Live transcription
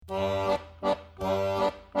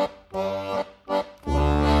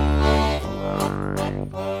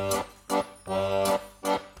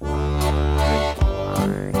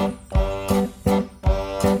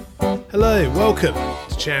Welcome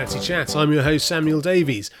to Charity Chat. I'm your host Samuel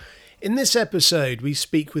Davies. In this episode we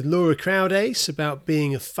speak with Laura Crowdace about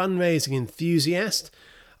being a fundraising enthusiast.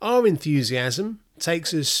 Our enthusiasm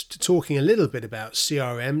takes us to talking a little bit about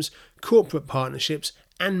CRMs, corporate partnerships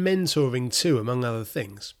and mentoring too, among other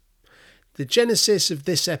things. The genesis of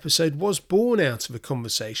this episode was born out of a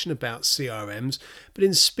conversation about CRMs, but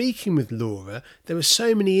in speaking with Laura, there were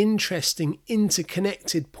so many interesting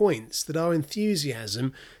interconnected points that our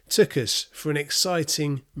enthusiasm took us for an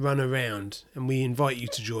exciting run around, and we invite you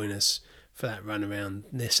to join us for that run around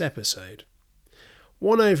this episode.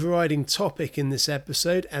 One overriding topic in this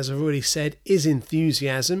episode, as I've already said, is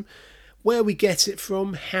enthusiasm, where we get it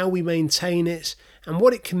from, how we maintain it, and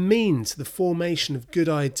what it can mean to the formation of good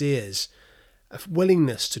ideas, a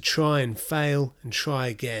willingness to try and fail and try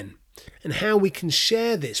again, and how we can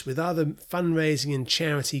share this with other fundraising and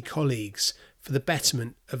charity colleagues for the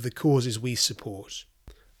betterment of the causes we support.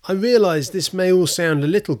 I realise this may all sound a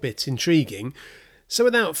little bit intriguing, so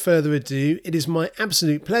without further ado, it is my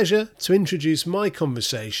absolute pleasure to introduce my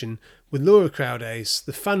conversation with Laura Crowdace,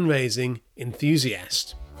 the fundraising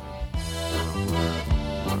enthusiast.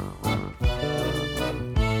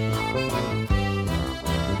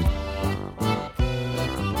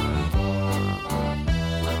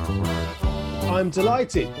 I'm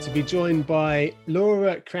delighted to be joined by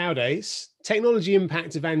Laura Crowdace, Technology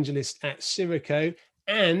Impact Evangelist at Sirico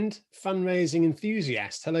and fundraising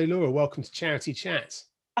enthusiast. Hello, Laura. Welcome to Charity Chat.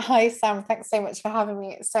 Hi, Sam. Thanks so much for having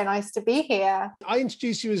me. It's so nice to be here. I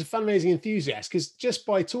introduced you as a fundraising enthusiast because just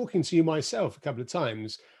by talking to you myself a couple of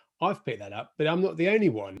times, I've picked that up, but I'm not the only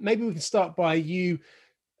one. Maybe we can start by you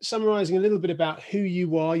summarising a little bit about who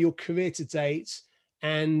you are, your career to date,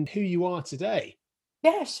 and who you are today.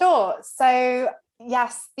 Yeah, sure. So,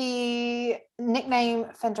 yes, the nickname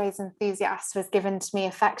Fundraising Enthusiast was given to me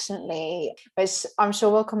affectionately, which I'm sure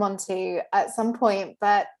we'll come on to at some point.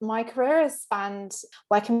 But my career has spanned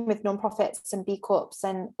working with nonprofits and B Corps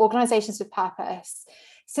and organisations with purpose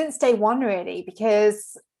since day one, really,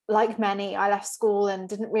 because like many, I left school and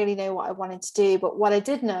didn't really know what I wanted to do. But what I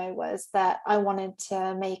did know was that I wanted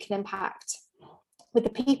to make an impact with the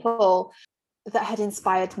people that had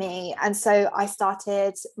inspired me. And so I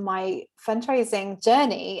started my fundraising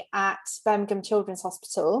journey at Birmingham Children's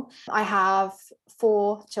Hospital. I have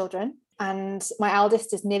 4 children and my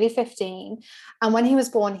eldest is nearly 15. And when he was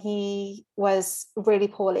born, he was really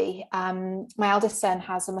poorly. My eldest son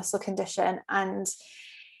has a muscle condition and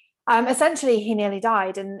essentially he nearly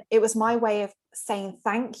died. And it was my way of saying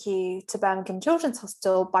thank you to Birmingham Children's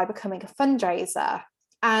Hospital by becoming a fundraiser.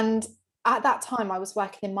 And at that time, I was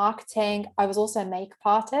working in marketing. I was also a makeup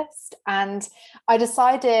artist. And I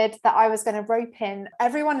decided that I was going to rope in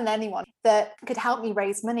everyone and anyone that could help me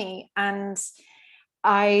raise money. And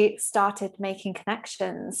I started making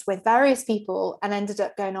connections with various people and ended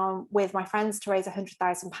up going on with my friends to raise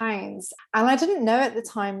 £100,000. And I didn't know at the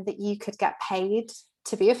time that you could get paid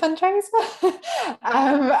to be a fundraiser.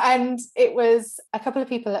 And it was a couple of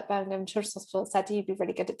people at Birmingham Children's Hospital said, you'd be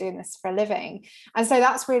really good at doing this for a living. And so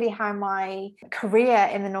that's really how my career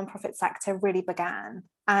in the nonprofit sector really began.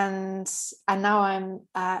 And now I'm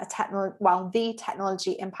the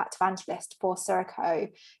technology impact evangelist for Sirico,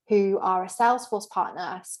 who are a Salesforce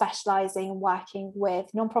partner specializing in working with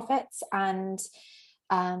nonprofits and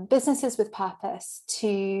businesses with purpose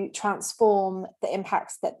to transform the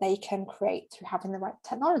impacts that they can create through having the right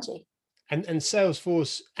technology. And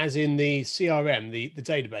Salesforce, as in the CRM, the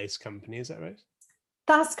database company, is that right?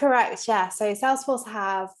 That's correct, yeah. So Salesforce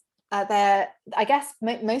have I guess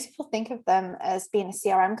most people think of them as being a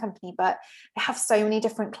CRM company, but they have so many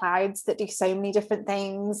different clouds that do so many different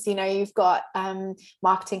things. You know, you've got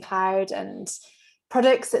Marketing Cloud and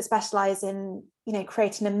products that specialize in, you know,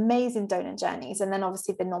 creating amazing donor journeys, and then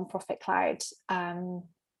obviously the nonprofit cloud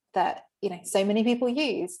that, you know, so many people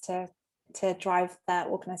use to drive their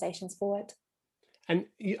organizations forward. And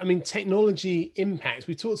I mean, technology impact.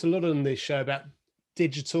 We talked a lot on this show about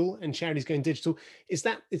digital and charities going digital. Is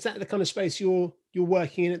that the kind of space you're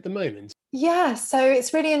working in at the moment? Yeah, so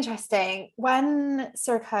it's really interesting. When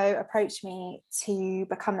Sirico approached me to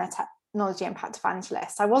become their technology impact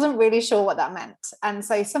evangelist, I wasn't really sure what that meant. And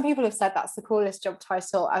so some people have said that's the coolest job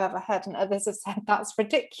title I've ever heard, and others have said that's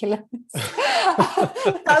ridiculous.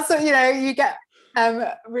 That's what, you know, you get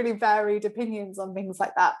really varied opinions on things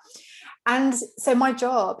like that. And so my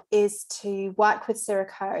job is to work with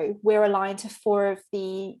Sirico. We're aligned to 4 of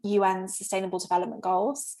the UN Sustainable Development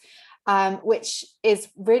Goals. which is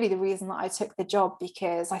really the reason that I took the job,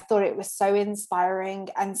 because I thought it was so inspiring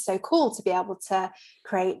and so cool to be able to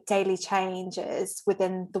create daily changes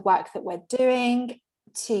within the work that we're doing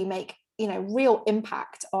to make real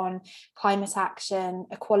impact on climate action,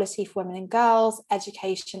 equality for women and girls,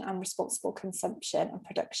 education, and responsible consumption and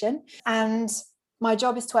production. And my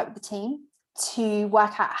job is to work with the team to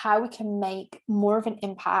work out how we can make more of an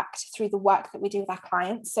impact through the work that we do with our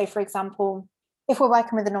clients. So, for example, if we're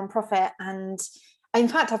working with a nonprofit, and in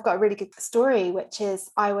fact, I've got a really good story, which is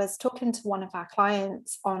I was talking to one of our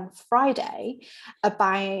clients on Friday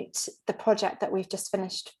about the project that we've just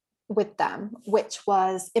finished with them, which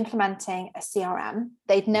was implementing a CRM.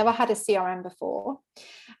 They'd never had a CRM before.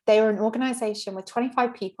 They were an organization with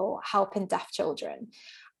 25 people helping deaf children.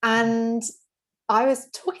 And I was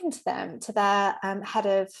talking to them, to their head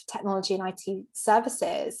of technology and IT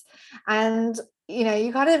services. And,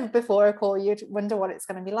 you kind of, before a call, you'd wonder what it's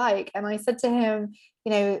going to be like. And I said to him,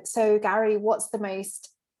 so Gary, what's the most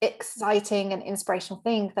exciting and inspirational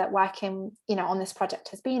thing that working, on this project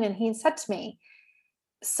has been? And he said to me,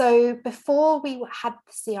 so before we had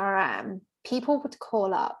the CRM, people would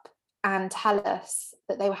call up and tell us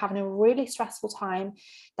that they were having a really stressful time.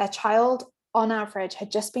 Their child, on average,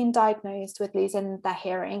 had just been diagnosed with losing their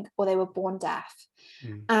hearing, or they were born deaf.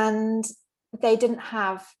 And they didn't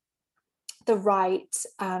have the right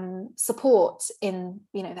support in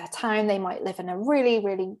their town. They might live in a really,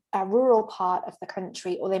 really rural part of the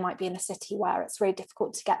country, or they might be in a city where it's very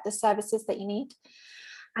difficult to get the services that you need.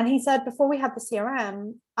 And he said, before we had the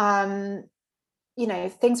CRM,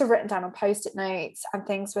 things were written down on post-it notes and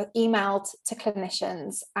things were emailed to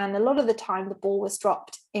clinicians. And a lot of the time the ball was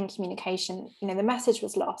dropped in communication. The message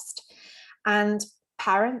was lost. And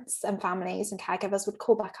parents and families and caregivers would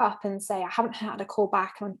call back up and say, I haven't had a call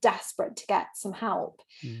back and I'm desperate to get some help.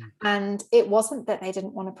 And it wasn't that they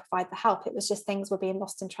didn't want to provide the help. It was just things were being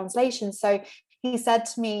lost in translation. So he said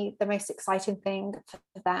to me, the most exciting thing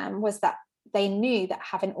for them was that they knew that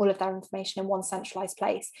having all of their information in one centralized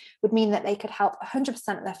place would mean that they could help 100%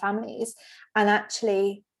 of their families and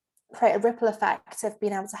actually create a ripple effect of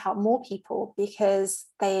being able to help more people, because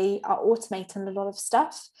they are automating a lot of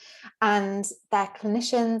stuff, and their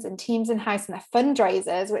clinicians and teams in-house and their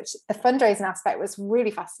fundraisers, which the fundraising aspect was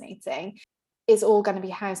really fascinating, is all going to be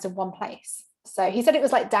housed in one place. So he said it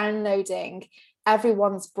was like downloading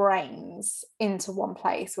everyone's brains into one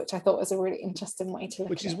place, which I thought was a really interesting way to look at it.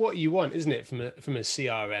 Which is what you want, isn't it, from a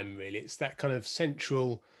CRM, really? It's that kind of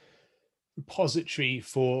central repository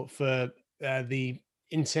for the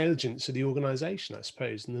intelligence of the organization, I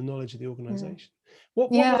suppose, and the knowledge of the organization.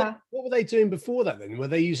 What were they doing before that then? Were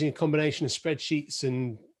they using a combination of spreadsheets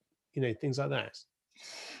and things like that?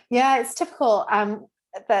 Yeah, it's typical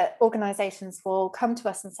that organizations will come to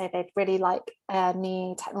us and say they'd really like a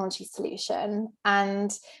new technology solution.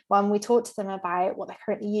 And when we talk to them about what they're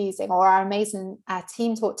currently using, or our amazing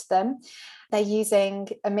team talk to them, they're using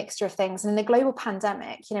a mixture of things. And in the global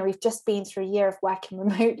pandemic, we've just been through a year of working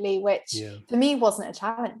remotely, which for me wasn't a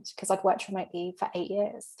challenge because I'd worked remotely for 8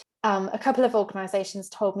 years. A couple of organizations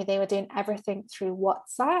told me they were doing everything through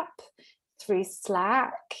WhatsApp, through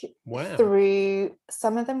Slack, through,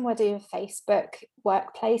 some of them were doing Facebook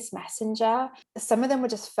Workplace Messenger. Some of them were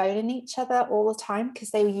just phoning each other all the time because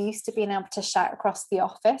they were used to being able to shout across the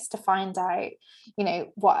office to find out,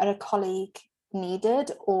 what a colleague needed,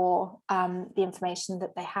 or the information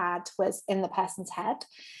that they had was in the person's head.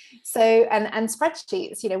 So, and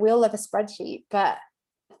spreadsheets, we all love a spreadsheet, but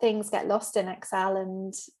things get lost in Excel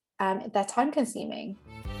and they're time consuming.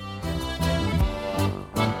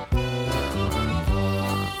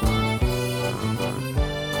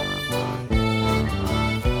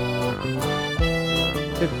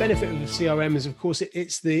 The benefit of the CRM is, of course,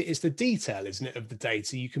 it's the detail, isn't it, of the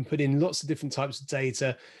data. You can put in lots of different types of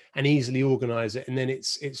data and easily organize it, and then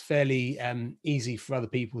it's fairly easy for other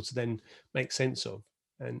people to then make sense of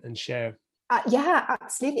and share. Yeah,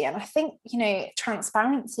 absolutely. And I think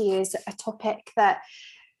transparency is a topic that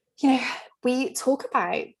we talk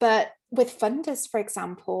about, but with funders, for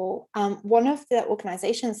example, one of the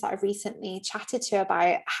organizations that I recently chatted to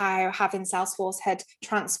about how having Salesforce had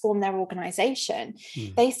transformed their organization,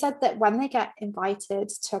 they said that when they get invited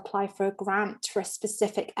to apply for a grant for a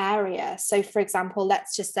specific area, so for example,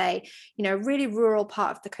 let's just say, a really rural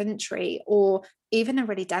part of the country, or even a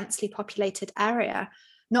really densely populated area,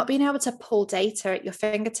 not being able to pull data at your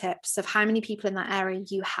fingertips of how many people in that area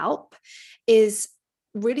you help is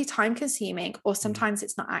really time consuming, or sometimes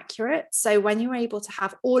it's not accurate. So when you're able to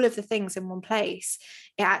have all of the things in one place,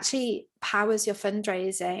 it actually powers your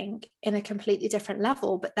fundraising in a completely different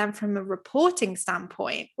level. But then from a reporting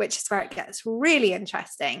standpoint, which is where it gets really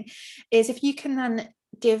interesting, is if you can then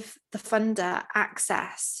give the funder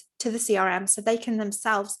access to the CRM so they can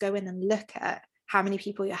themselves go in and look at how many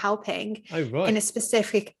people you're helping right. in a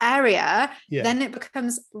specific area, Yeah. then it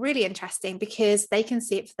becomes really interesting because they can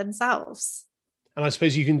see it for themselves. And I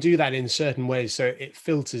suppose you can do that in certain ways. So it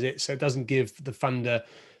filters it. So it doesn't give the funder,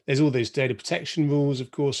 there's all those data protection rules,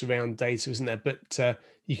 of course, around data, isn't there? But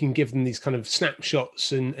you can give them these kind of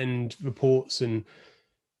snapshots and reports and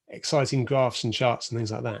exciting graphs and charts and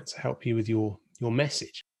things like that to help you with your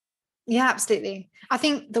message. Yeah, absolutely. I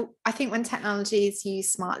think when technology is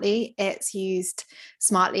used smartly, it's used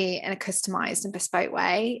smartly in a customized and bespoke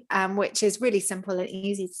way, which is really simple and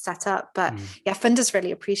easy to set up. But yeah, funders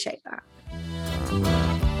really appreciate that.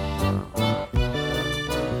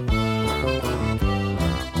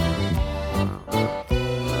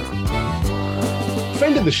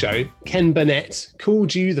 Friend of the show, Ken Burnett,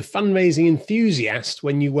 called you the fundraising enthusiast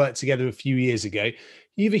when you worked together a few years ago.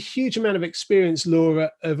 You have a huge amount of experience,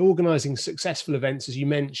 Laura, of organising successful events, as you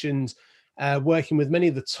mentioned, working with many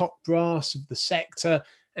of the top brass of the sector,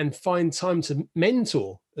 and find time to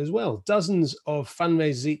mentor as well, dozens of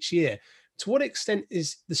fundraisers each year. To what extent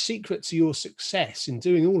is the secret to your success in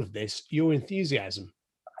doing all of this your enthusiasm?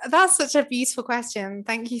 That's such a beautiful question.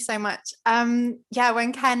 Thank you so much. Yeah,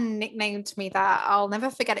 when Ken nicknamed me that, I'll never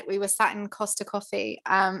forget it. We were sat in Costa Coffee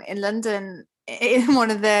in London in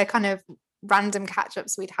one of the kind of random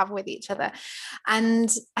catch-ups we'd have with each other.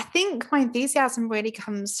 And I think my enthusiasm really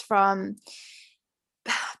comes from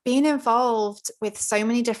being involved with so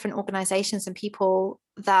many different organizations and people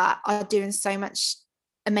that are doing so much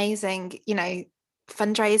amazing,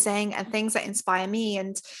 fundraising and things that inspire me.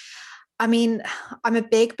 And I mean, I'm a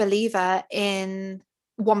big believer in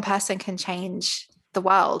one person can change the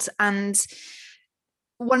world. And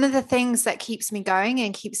one of the things that keeps me going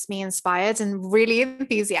and keeps me inspired and really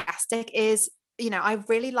enthusiastic is, I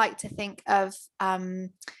really like to think of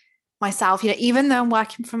myself, even though I'm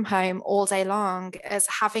working from home all day long, as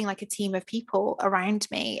having like a team of people around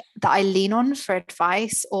me that I lean on for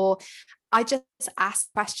advice, or I just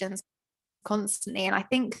ask questions constantly. And I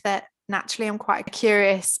think that naturally I'm quite a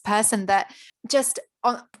curious person that just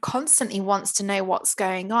constantly wants to know what's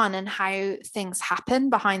going on and how things happen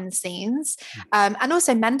behind the scenes. And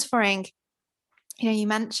also mentoring. You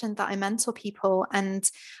mentioned that I mentor people, and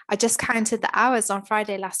I just counted the hours on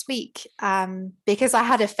Friday last week because I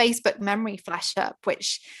had a Facebook memory flash up,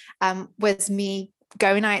 which was me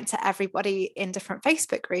going out to everybody in different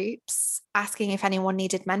Facebook groups, asking if anyone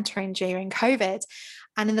needed mentoring during COVID.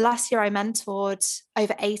 And in the last year, I mentored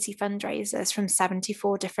over 80 fundraisers from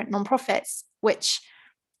 74 different nonprofits, which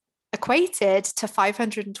equated to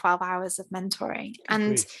 512 hours of mentoring.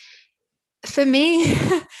 And for me,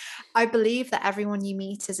 I believe that everyone you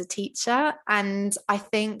meet is a teacher. And I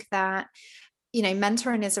think that,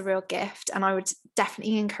 mentoring is a real gift. And I would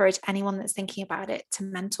definitely encourage anyone that's thinking about it to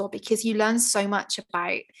mentor, because you learn so much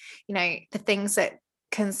about, the things that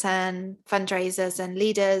concern fundraisers and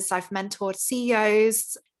leaders. I've mentored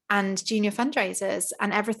CEOs and junior fundraisers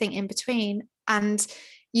and everything in between. And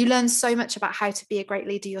you learn so much about how to be a great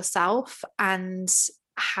leader yourself, and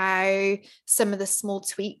how some of the small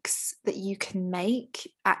tweaks that you can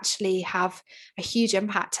make actually have a huge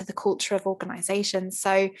impact to the culture of organizations.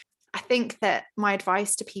 So I think that my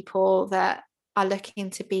advice to people that are looking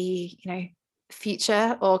to be,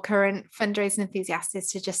 future or current fundraising enthusiasts is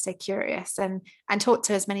to just stay curious and talk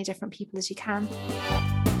to as many different people as you can.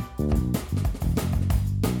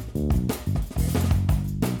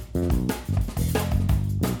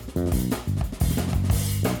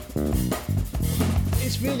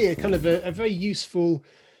 It's really a kind of a very useful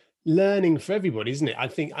learning for everybody, isn't it? I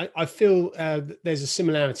think I feel there's a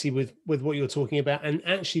similarity with what you're talking about, and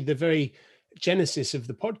actually the very genesis of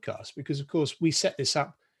the podcast, because of course we set this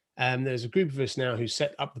up. There's a group of us now who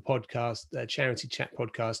set up the podcast, Charity Chat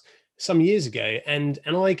podcast, some years ago, and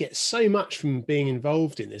I get so much from being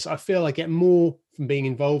involved in this. I feel I get more from being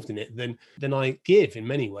involved in it than I give in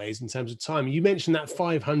many ways in terms of time. You mentioned that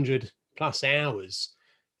 500 plus hours.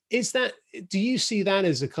 Do you see that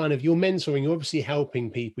as a kind of, you're mentoring, you're obviously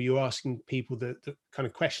helping people, you're asking people the kind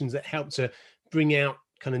of questions that help to bring out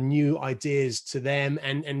kind of new ideas to them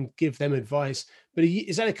and give them advice. But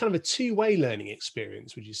is that a kind of a two-way learning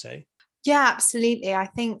experience, would you say? Yeah, absolutely. I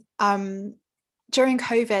think during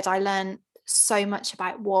COVID, I learned so much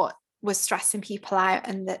about what was stressing people out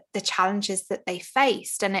and the challenges that they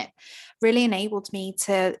faced. And it really enabled me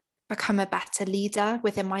to become a better leader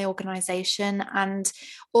within my organization, and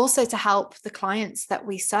also to help the clients that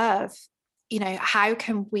we serve. How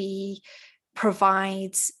can we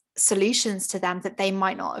provide solutions to them that they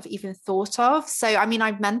might not have even thought of? So, I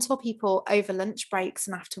mentor people over lunch breaks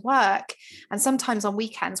and after work, and sometimes on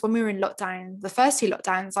weekends. When we were in lockdown, the first two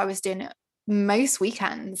lockdowns, I was doing it most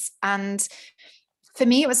weekends. And For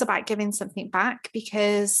me, it was about giving something back,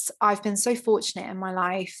 because I've been so fortunate in my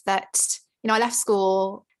life that, I left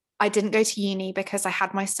school. I didn't go to uni because I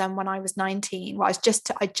had my son when I was 19. Well,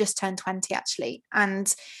 I just turned 20 actually.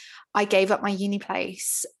 And I gave up my uni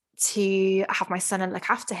place to have my son and look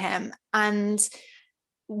after him. And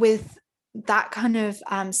with that kind of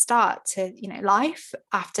start to life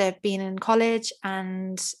after being in college,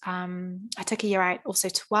 and I took a year out also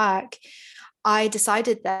to work, I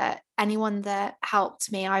decided that anyone that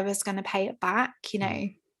helped me, I was going to pay it back,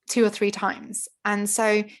 2 or 3 times. And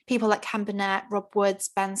so people like Ken Burnett, Rob Woods,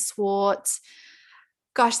 Ben Swart,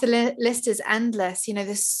 gosh, the list is endless.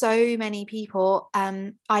 There's so many people.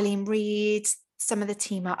 Eileen Reid, some of the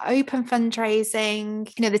team at Open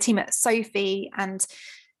Fundraising, the team at Sophie, and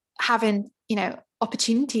having,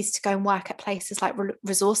 opportunities to go and work at places like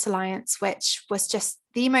Resource Alliance, which was just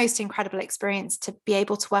the most incredible experience, to be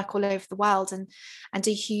able to work all over the world and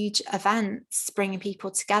do huge events, bringing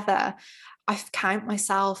people together. I count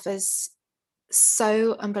myself as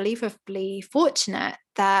so unbelievably fortunate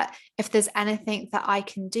that if there's anything that I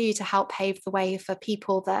can do to help pave the way for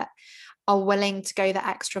people that are willing to go the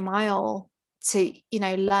extra mile to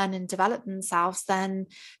learn and develop themselves, then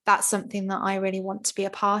that's something that I really want to be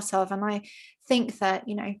a part of. And I think that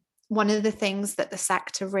one of the things that the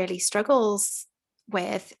sector really struggles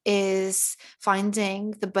with is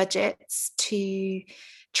finding the budgets to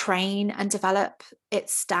train and develop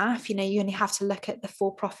its staff. You only have to look at the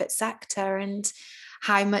for-profit sector and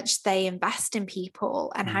how much they invest in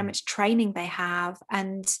people and how much training they have.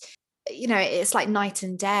 And it's like night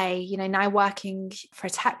and day. Now working for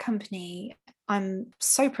a tech company, I'm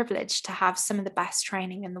so privileged to have some of the best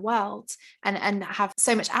training in the world and have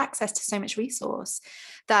so much access to so much resource,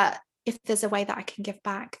 that if there's a way that I can give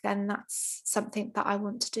back, then that's something that I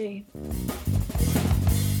want to do.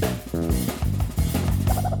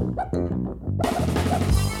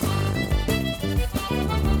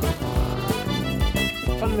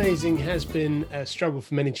 Fundraising has been a struggle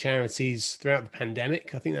for many charities throughout the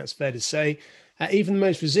pandemic. I think that's fair to say. Even the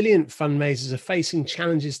most resilient fundraisers are facing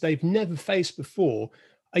challenges they've never faced before.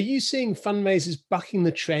 Are you seeing fundraisers bucking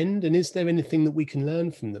the trend, and is there anything that we can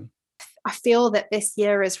learn from them? I feel that this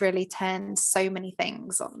year has really turned so many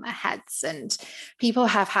things on their heads, and people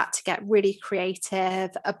have had to get really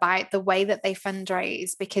creative about the way that they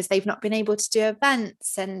fundraise, because they've not been able to do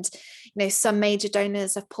events, and some major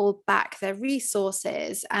donors have pulled back their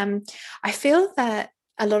resources. I feel that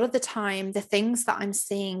a lot of the time, the things that I'm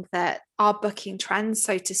seeing that are booking trends,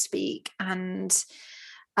 so to speak, and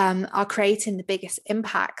are creating the biggest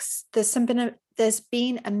impacts, there's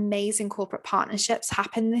been amazing corporate partnerships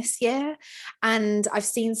happen this year. And I've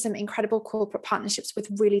seen some incredible corporate partnerships with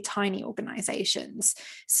really tiny organizations.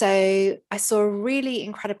 So I saw a really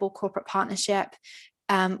incredible corporate partnership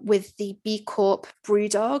with the B Corp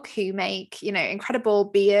Brewdog, who make, incredible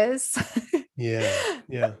beers. Yeah.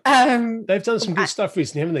 They've done some good stuff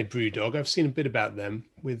recently, haven't they, Brewdog? I've seen a bit about them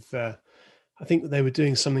with... I think they were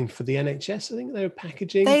doing something for the NHS. I think they were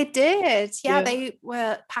packaging. They did. Yeah. They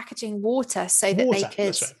were packaging water so that they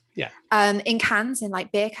could, that's right. in cans, in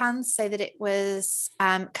like beer cans, so that it was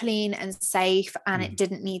clean and safe, and it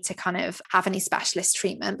didn't need to kind of have any specialist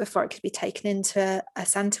treatment before it could be taken into a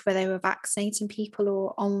centre where they were vaccinating people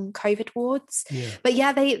or on COVID wards. Yeah. But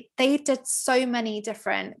yeah, they did so many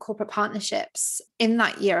different corporate partnerships in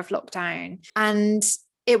that year of lockdown. And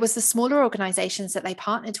it was the smaller organizations that they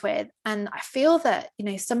partnered with. And I feel that,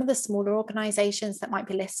 some of the smaller organizations that might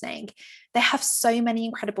be listening, they have so many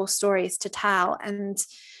incredible stories to tell, and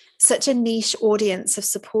such a niche audience of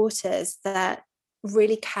supporters that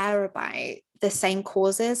really care about the same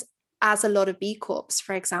causes as a lot of B Corps,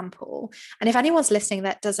 for example. And if anyone's listening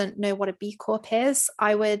that doesn't know what a B Corp is,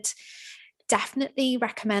 I would definitely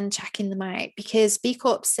recommend checking them out, because B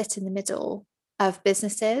Corps sit in the middle of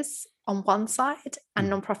businesses on one side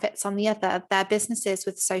and nonprofits on the other. They're businesses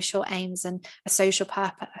with social aims and a social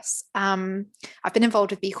purpose. I've been involved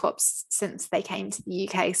with B Corps since they came to the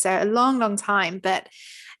UK, so a long, long time. But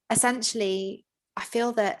essentially, I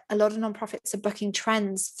feel that a lot of nonprofits are booking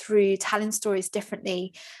trends through telling stories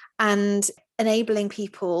differently and enabling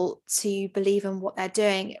people to believe in what they're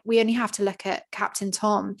doing. We only have to look at Captain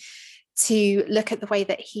Tom to look at the way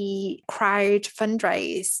that he crowd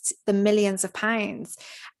fundraised the millions of pounds.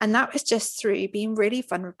 And that was just through being really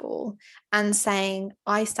vulnerable and saying,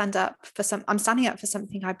 I'm standing up for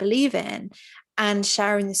something I believe in, and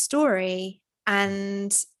sharing the story,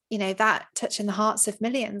 and, that touching the hearts of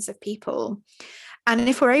millions of people. And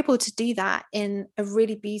if we're able to do that in a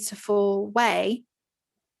really beautiful way,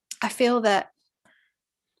 I feel that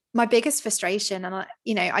my biggest frustration, and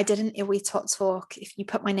I didn't, we talk, if you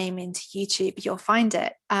put my name into YouTube, you'll find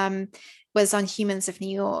it, was on Humans of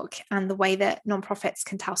New York and the way that nonprofits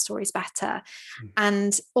can tell stories better.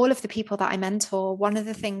 And all of the people that I mentor, one of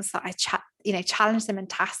the things that I challenge them and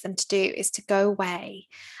task them to do is to go away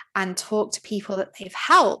and talk to people that they've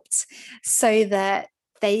helped, so that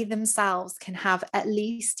they themselves can have at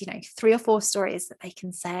least 3 or 4 stories that they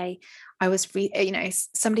can say. I was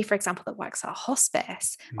somebody, for example, that works at a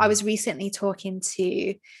hospice. I was recently talking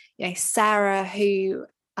to Sarah, who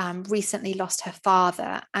recently lost her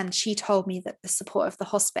father, and she told me that the support of the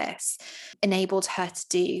hospice enabled her to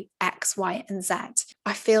do X, Y, and Z.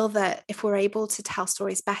 I feel that if we're able to tell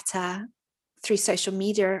stories better through social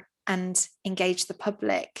media and engage the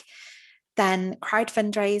public, then crowd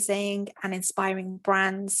fundraising and inspiring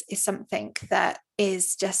brands is something that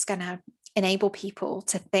is just going to enable people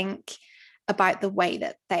to think about the way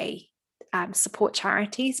that they support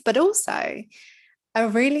charities, but also a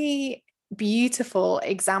really beautiful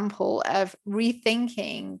example of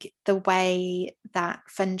rethinking the way that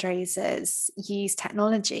fundraisers use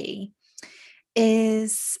technology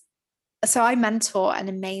is, so I mentor an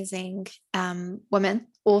amazing woman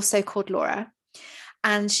also called Laura,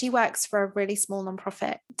 and she works for a really small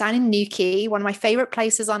nonprofit down in Newquay, one of my favorite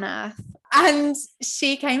places on earth. And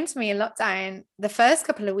she came to me in lockdown the first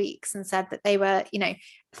couple of weeks and said that they were,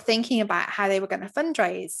 thinking about how they were going to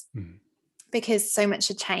fundraise because so much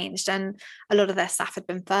had changed and a lot of their staff had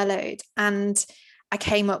been furloughed. And I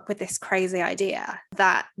came up with this crazy idea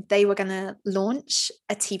that they were going to launch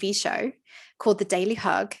a TV show called The Daily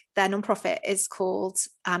Hug. Their nonprofit is called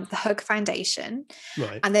the Hug Foundation.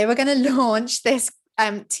 Right. And they were going to launch this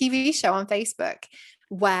TV show on Facebook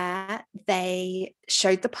where they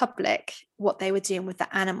showed the public what they were doing with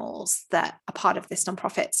the animals that are part of this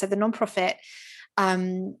nonprofit. So the nonprofit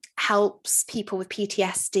helps people with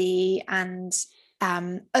PTSD and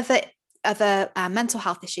other mental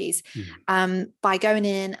health issues by going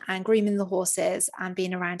in and grooming the horses and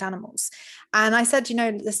being around animals. And I said,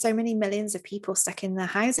 there's so many millions of people stuck in their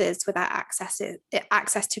houses without access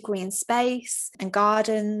to green space and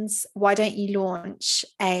gardens. Why don't you launch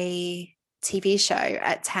a TV show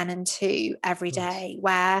at 10 and 2 every day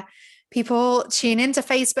where people tune into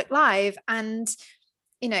Facebook Live? And,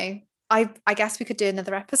 I guess we could do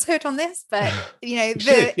another episode on this, but,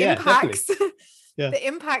 the impacts... The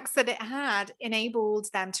impacts that it had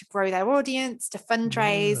enabled them to grow their audience, to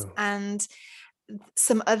fundraise, and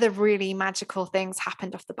some other really magical things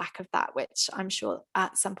happened off the back of that, which I'm sure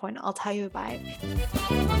at some point I'll tell you about.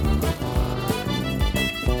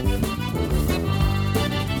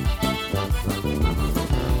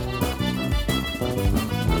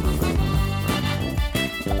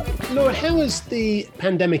 Laura, how has the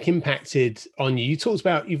pandemic impacted on you? You talked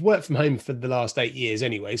about you've worked from home for the last 8 years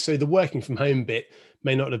anyway, so the working from home bit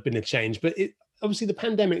may not have been a change, but obviously the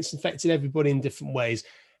pandemic's affected everybody in different ways.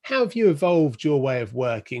 How have you evolved your way of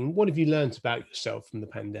working? What have you learned about yourself from the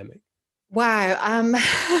pandemic? Wow.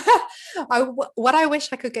 What I wish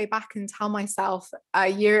I could go back and tell myself a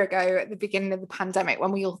year ago at the beginning of the pandemic,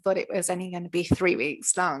 when we all thought it was only going to be 3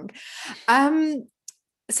 weeks long.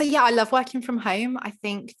 So yeah, I love working from home. I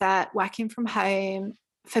think that working from home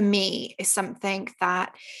for me is something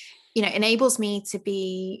that, enables me to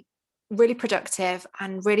be really productive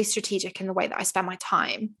and really strategic in the way that I spend my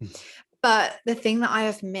time. But the thing that I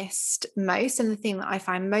have missed most, and the thing that I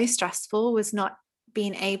find most stressful, was not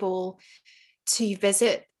being able to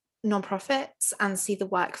visit nonprofits and see the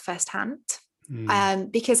work firsthand.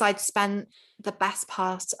 Because I'd spent the best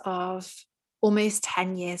part of almost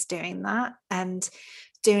 10 years doing that, and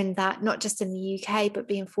doing that not just in the UK, but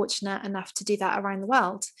being fortunate enough to do that around the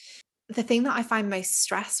world. The thing that I find most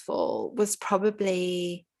stressful was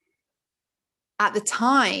probably, at the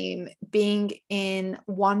time, being in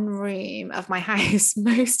one room of my house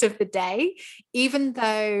most of the day. Even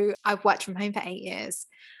though I've worked from home for 8 years,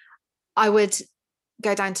 I would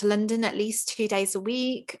go down to London at least 2 days a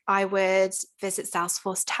week. I would visit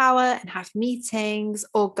Salesforce Tower and have meetings,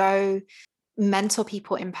 or go mentor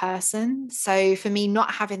people in person. So for me,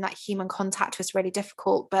 not having that human contact was really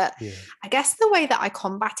difficult. But I guess the way that I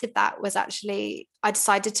combated that was actually, I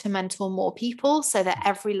decided to mentor more people, so that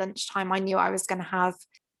every lunchtime I knew I was going to have,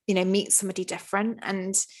 meet somebody different.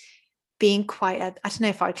 And being quite I don't know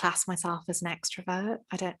if I would class myself as an extrovert.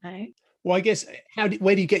 I don't know. Well, I guess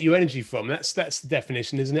where do you get your energy from? That's the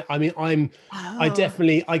definition, isn't it? I mean, I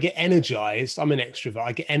get energized. I'm an extrovert.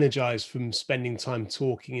 I get energized from spending time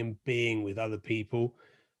talking and being with other people.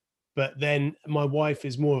 But then my wife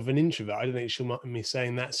is more of an introvert. I don't think she'll mind me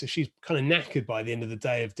saying that. So she's kind of knackered by the end of the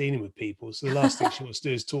day of dealing with people. So the last thing she wants to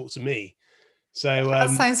do is talk to me. So That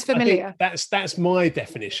sounds I think familiar. that's my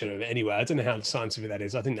definition of it anyway. I don't know how scientific that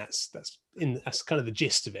is. I think that's kind of the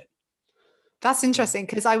gist of it. That's interesting,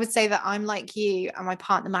 because I would say that I'm like you and my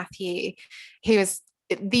partner Matthew, who is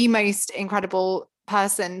the most incredible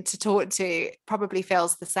person to talk to, probably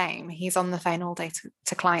feels the same. He's on the phone all day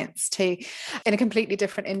to clients too, in a completely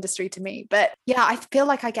different industry to me. But yeah, I feel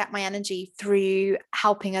like I get my energy through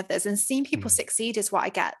helping others, and seeing people succeed is what I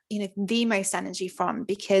get, the most energy from.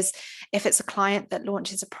 Because if it's a client that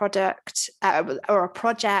launches a product or a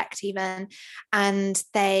project even, and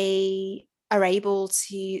they are able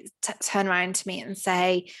to turn around to me and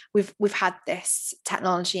say, we've had this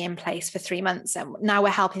technology in place for 3 months and now we're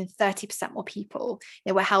helping 30% more people.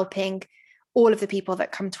 We're helping all of the people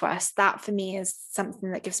that come to us. That for me is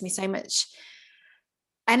something that gives me so much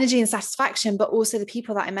energy and satisfaction. But also the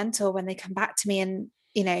people that I mentor, when they come back to me and,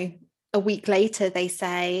 a week later they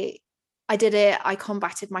say, I did it, I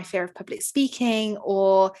combated my fear of public speaking,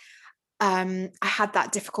 or I had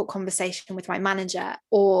that difficult conversation with my manager,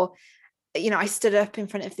 or I stood up in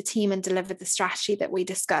front of the team and delivered the strategy that we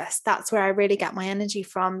discussed. That's where I really get my energy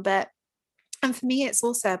from. And for me, it's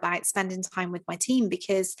also about spending time with my team,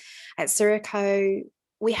 because at Surico,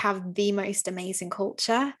 we have the most amazing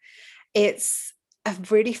culture. It's a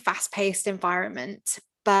really fast-paced environment,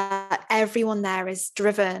 but everyone there is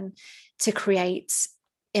driven to create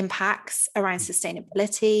impacts around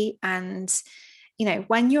sustainability. And,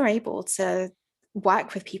 when you're able to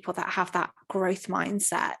work with people that have that growth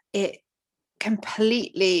mindset, it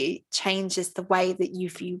completely changes the way that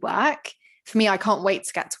you view work. For me, I can't wait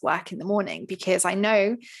to get to work in the morning, because I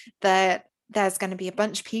know that there's going to be a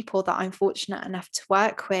bunch of people that I'm fortunate enough to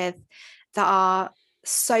work with that are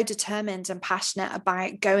so determined and passionate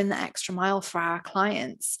about going the extra mile for our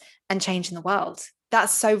clients and changing the world.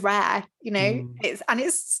 That's so rare,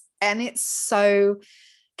 it's so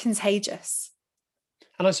contagious.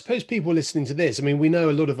 And I suppose people listening to this, I mean, we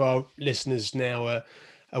know a lot of our listeners now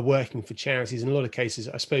are working for charities. In a lot of cases,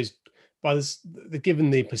 I suppose,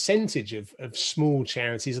 given the percentage of small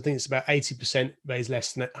charities, I think it's about 80% raise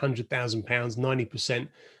less than £100,000, 90%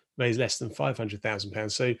 raise less than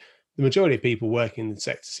 £500,000. So the majority of people working in the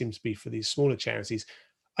sector seems to be for these smaller charities.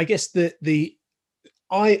 I guess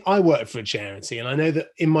I work for a charity, and I know that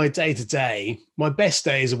in my day-to-day, my best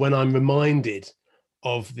days are when I'm reminded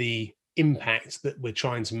of the impact that we're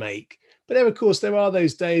trying to make. But there, of course, there are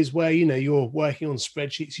those days where, you're working on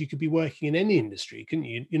spreadsheets. You could be working in any industry, couldn't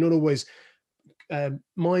you? You're not always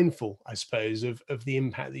mindful, I suppose, of the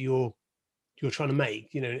impact that you're trying to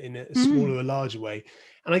make, in a smaller or larger way.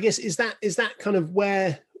 And I guess is that kind of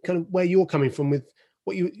where you're coming from with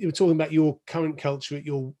what you were talking about, your current culture at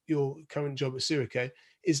your current job at Surico.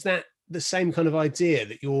 Is that the same kind of idea,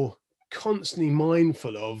 that you're constantly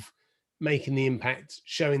mindful of making the impact,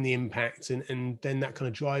 showing the impact, and then that kind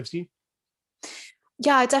of drives you?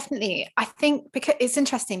 Yeah, definitely. I think because it's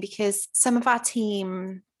interesting, because some of our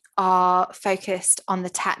team are focused on the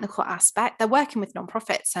technical aspect. They're working with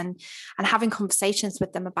nonprofits and having conversations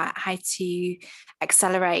with them about how to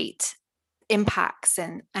accelerate impacts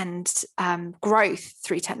and growth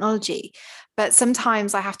through technology. But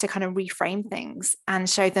sometimes I have to kind of reframe things and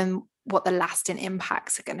show them what the lasting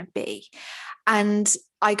impacts are going to be. And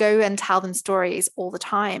I go and tell them stories all the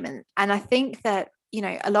time. And I think that,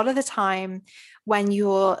 a lot of the time when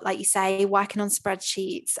you're, like you say, working on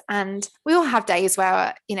spreadsheets, and we all have days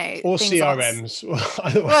where, or things CRMs.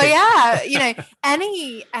 well, yeah,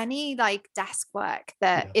 any like desk work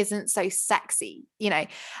that isn't so sexy,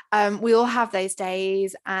 we all have those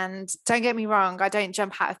days. And don't get me wrong, I don't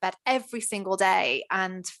jump out of bed every single day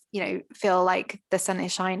and, feel like the sun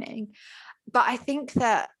is shining. But I think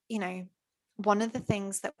that, one of the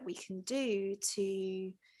things that we can do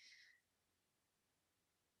to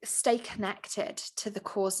stay connected to the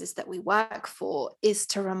causes that we work for is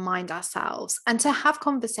to remind ourselves and to have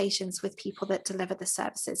conversations with people that deliver the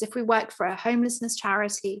services. If we work for a homelessness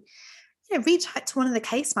charity, reach out to one of the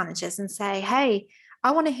case managers and say, hey,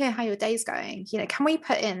 I want to hear how your day's going. Can we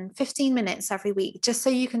put in 15 minutes every week just so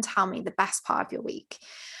you can tell me the best part of your week?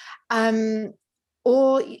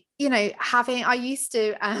 Or I used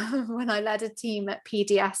to when I led a team at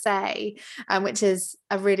PDSA, which is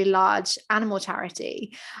a really large animal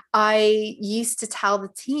charity, I used to tell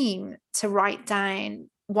the team to write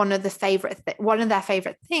down one of their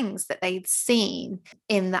favorite things that they'd seen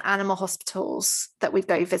in the animal hospitals that we'd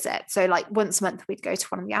go visit. So like once a month we'd go to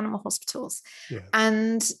one of the animal hospitals,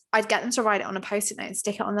 and I'd get them to write it on a post-it note and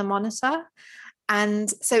stick it on the monitor. And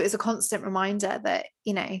so it was a constant reminder that,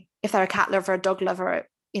 if they're a cat lover, a dog lover,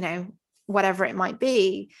 whatever it might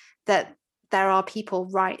be, that there are people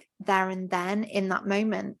right there and then in that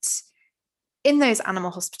moment in those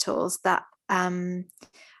animal hospitals that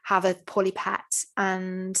have a poorly pet.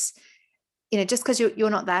 And just because you're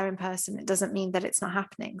not there in person, it doesn't mean that it's not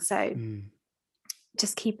happening. So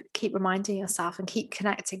just keep reminding yourself and keep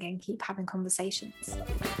connecting and keep having conversations.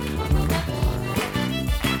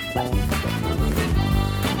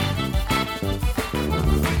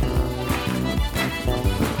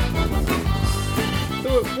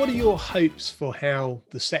 What are your hopes for how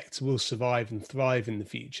the sector will survive and thrive in the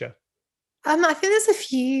future? I think there's a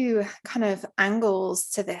few kind of angles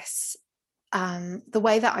to this. The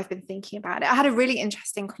way that I've been thinking about it, I had a really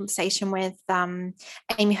interesting conversation with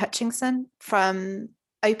Amy Hutchinson from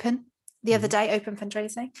Open the other day, Open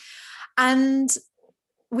Fundraising. And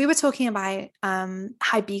we were talking about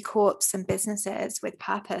how B Corps and businesses with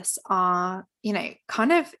purpose are,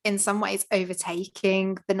 kind of in some ways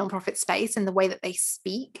overtaking the nonprofit space in the way that they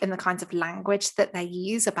speak and the kinds of language that they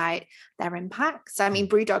use about their impact. So, I mean,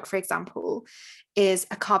 BrewDog, for example, is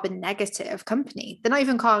a carbon negative company. They're not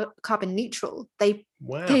even carbon neutral. They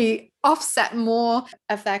offset more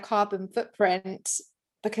of their carbon footprint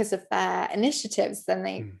because of their initiatives than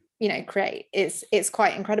they, create. It's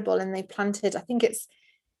quite incredible. And they planted, I think it's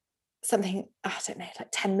something, I don't know, like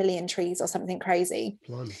 10 million trees or something crazy.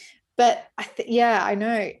 Blimey. But I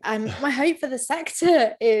know. My hope for the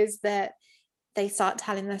sector is that they start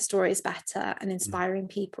telling their stories better and inspiring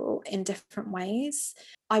people in different ways.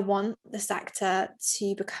 I want the sector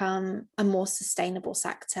to become a more sustainable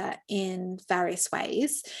sector in various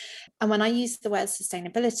ways. And when I use the word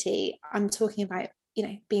sustainability, I'm talking about,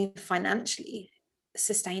 being financially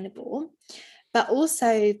sustainable, but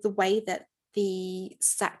also the way that the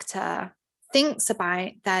sector thinks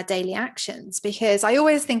about their daily actions. Because I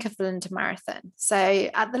always think of the London Marathon. So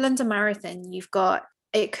at the London Marathon, you've got,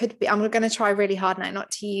 it could be, I'm going to try really hard now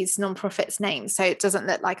not to use non-profits names so it doesn't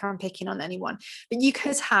look like I'm picking on anyone, but you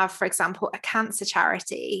could have, for example, a cancer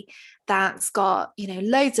charity that's got,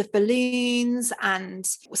 loads of balloons and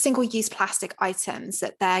single-use plastic items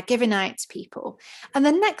that they're giving out to people. And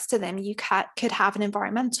then next to them, you could have an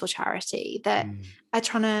environmental charity that are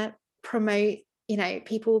trying to promote,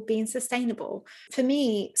 people being sustainable. For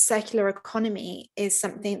me, circular economy is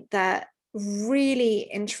something that really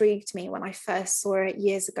intrigued me when I first saw it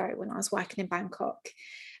years ago when I was working in Bangkok,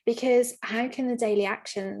 because how can the daily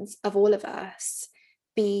actions of all of us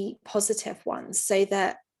be positive ones so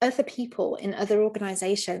that other people in other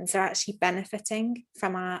organizations are actually benefiting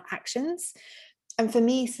from our actions? And for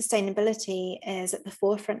me, sustainability is at the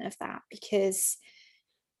forefront of that, because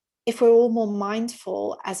if we're all more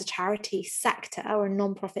mindful as a charity sector or a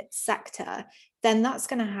non-profit sector, then that's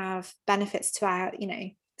going to have benefits to our,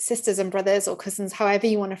 sisters and brothers or cousins, however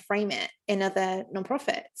you want to frame it, in other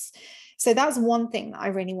non-profits. So that's one thing that I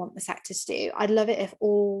really want the sector to do. I'd love it if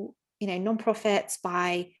all, non-profits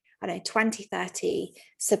by, 2030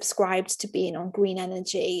 subscribed to being on green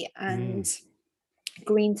energy and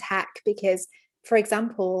green tech, because, for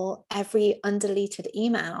example, every undeleted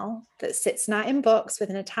email that sits in our inbox with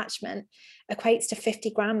an attachment equates to 50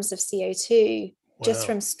 grams of CO2 just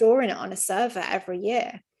from storing it on a server every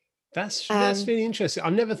year. That's really interesting.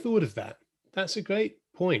 I've never thought of that. That's a great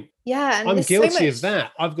point. Yeah, and I'm guilty of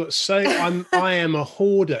that. I've got I am a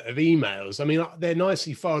hoarder of emails. I mean, they're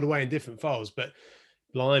nicely filed away in different files, but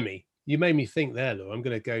blimey, you made me think there, Laura. I'm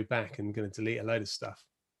going to go back and going to delete a load of stuff.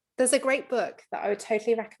 There's a great book that I would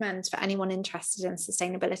totally recommend for anyone interested in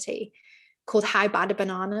sustainability called How Bad Are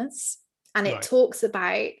Bananas? And it talks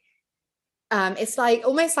about, it's like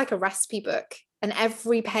almost like a recipe book, and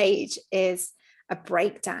every page is a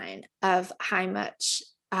breakdown of how much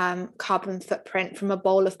carbon footprint from a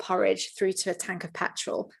bowl of porridge through to a tank of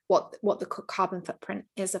petrol, what the carbon footprint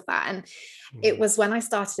is of that. And it was when I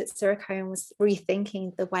started at Siriko and was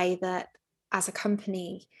rethinking the way that as a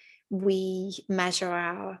company we measure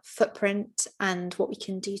our footprint and what we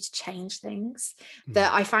can do to change things,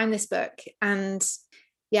 that I found this book. And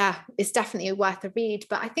yeah, it's definitely worth a read.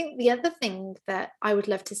 But I think the other thing that I would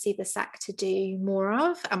love to see the sector do more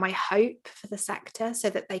of, and my hope for the sector so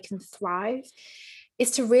that they can thrive,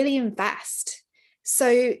 is to really invest.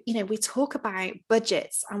 So, we talk about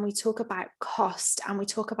budgets and we talk about cost and we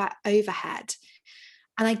talk about overhead.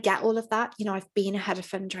 And I get all of that. I've been ahead of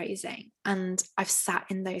fundraising and I've sat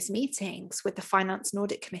in those meetings with the finance and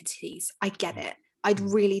audit committees. I get it. I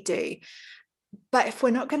really do. But if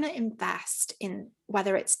we're not going to invest in,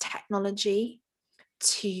 whether it's technology,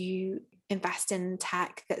 to invest in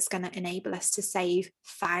tech that's going to enable us to save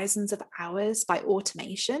thousands of hours by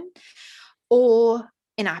automation, or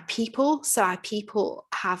in our people, so our people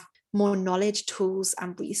have more knowledge, tools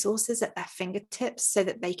and resources at their fingertips so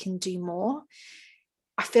that they can do more,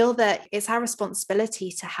 I feel that it's our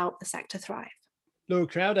responsibility to help the sector thrive. Laura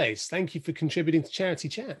Crowdace, thank you for contributing to Charity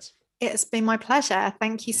Chat. It's been my pleasure.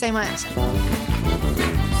 Thank you so much.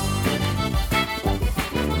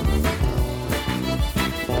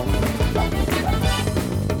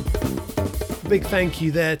 Big thank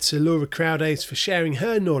you there to Laura Crowdace for sharing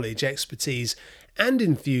her knowledge, expertise and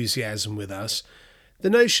enthusiasm with us. The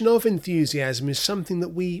notion of enthusiasm is something that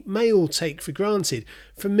we may all take for granted.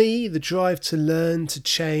 For me, the drive to learn, to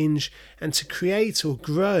change and to create or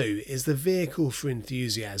grow is the vehicle for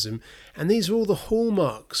enthusiasm, and these are all the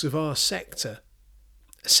hallmarks of our sector.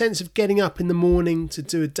 A sense of getting up in the morning to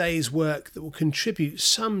do a day's work that will contribute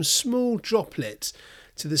some small droplet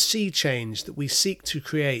to the sea change that we seek to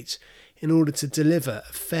create in order to deliver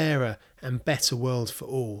a fairer and better world for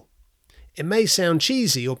all. It may sound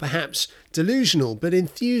cheesy or perhaps delusional, but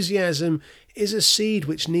enthusiasm is a seed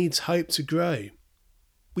which needs hope to grow.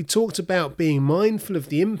 We talked about being mindful of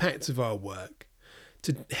the impact of our work,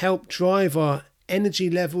 to help drive our energy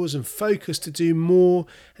levels and focus to do more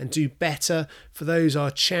and do better for those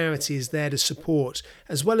our charity is there to support,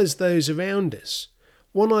 as well as those around us.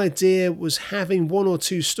 One idea was having 1 or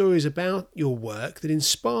 2 stories about your work that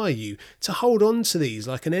inspire you to hold on to these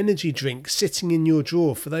like an energy drink sitting in your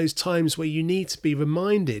drawer for those times where you need to be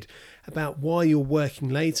reminded about why you're working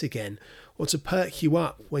late again, or to perk you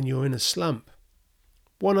up when you're in a slump.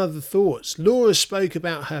 One other thought, Laura spoke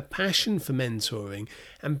about her passion for mentoring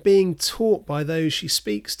and being taught by those she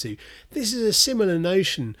speaks to. This is a similar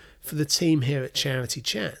notion for the team here at Charity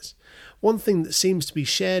Chat. One thing that seems to be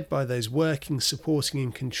shared by those working, supporting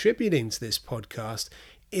and contributing to this podcast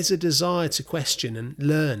is a desire to question and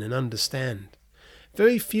learn and understand.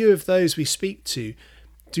 Very few of those we speak to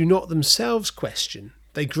do not themselves question.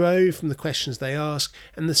 They grow from the questions they ask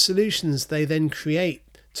and the solutions they then create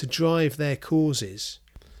to drive their causes.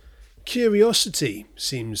 Curiosity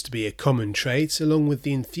seems to be a common trait, along with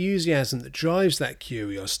the enthusiasm that drives that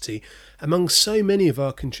curiosity among so many of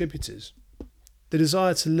our contributors. The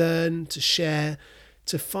desire to learn, to share,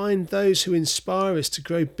 to find those who inspire us to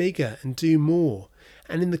grow bigger and do more.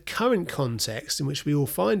 And in the current context in which we all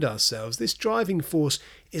find ourselves, this driving force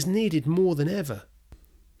is needed more than ever.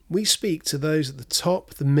 We speak to those at the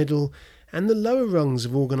top, the middle, and the lower rungs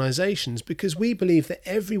of organisations because we believe that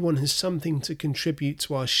everyone has something to contribute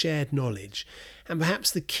to our shared knowledge. And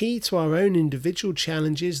perhaps the key to our own individual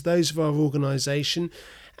challenges, those of our organisation,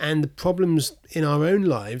 and the problems in our own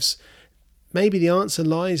lives, maybe the answer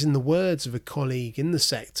lies in the words of a colleague in the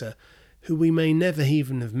sector who we may never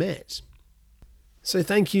even have met. So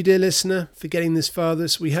thank you, dear listener, for getting this far with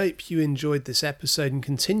us. We hope you enjoyed this episode and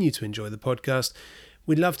continue to enjoy the podcast.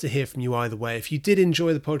 We'd love to hear from you either way. If you did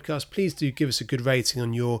enjoy the podcast, please do give us a good rating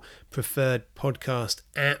on your preferred podcast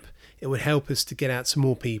app. It would help us to get out to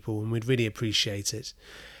more people and we'd really appreciate it.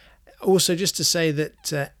 Also, just to say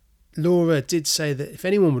that Laura did say that if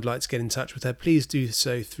anyone would like to get in touch with her, please do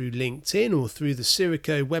so through LinkedIn or through the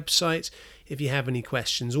Sirico website if you have any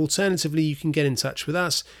questions. Alternatively, you can get in touch with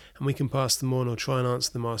us and we can pass them on or try and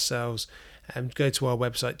answer them ourselves. And go to our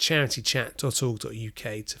website,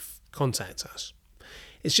 charitychat.org.uk, to contact us.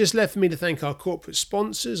 It's just left for me to thank our corporate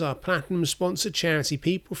sponsors, our platinum sponsor, Charity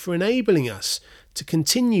People, for enabling us to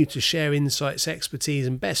continue to share insights, expertise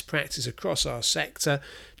and best practice across our sector.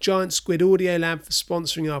 Giant Squid Audio Lab for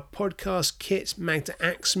sponsoring our podcast kit. Magda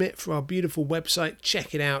Axmit for our beautiful website.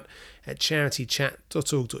 Check it out at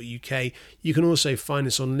charitychat.org.uk. You can also find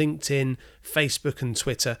us on LinkedIn, Facebook and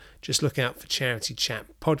Twitter. Just look out for Charity Chat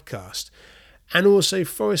Podcast. And also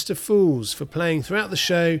Forest of Fools for playing throughout the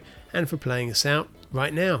show and for playing us out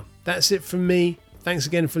right now. That's it from me. Thanks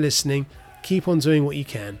again for listening. Keep on doing what you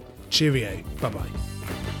can. Cheerio. Bye-bye.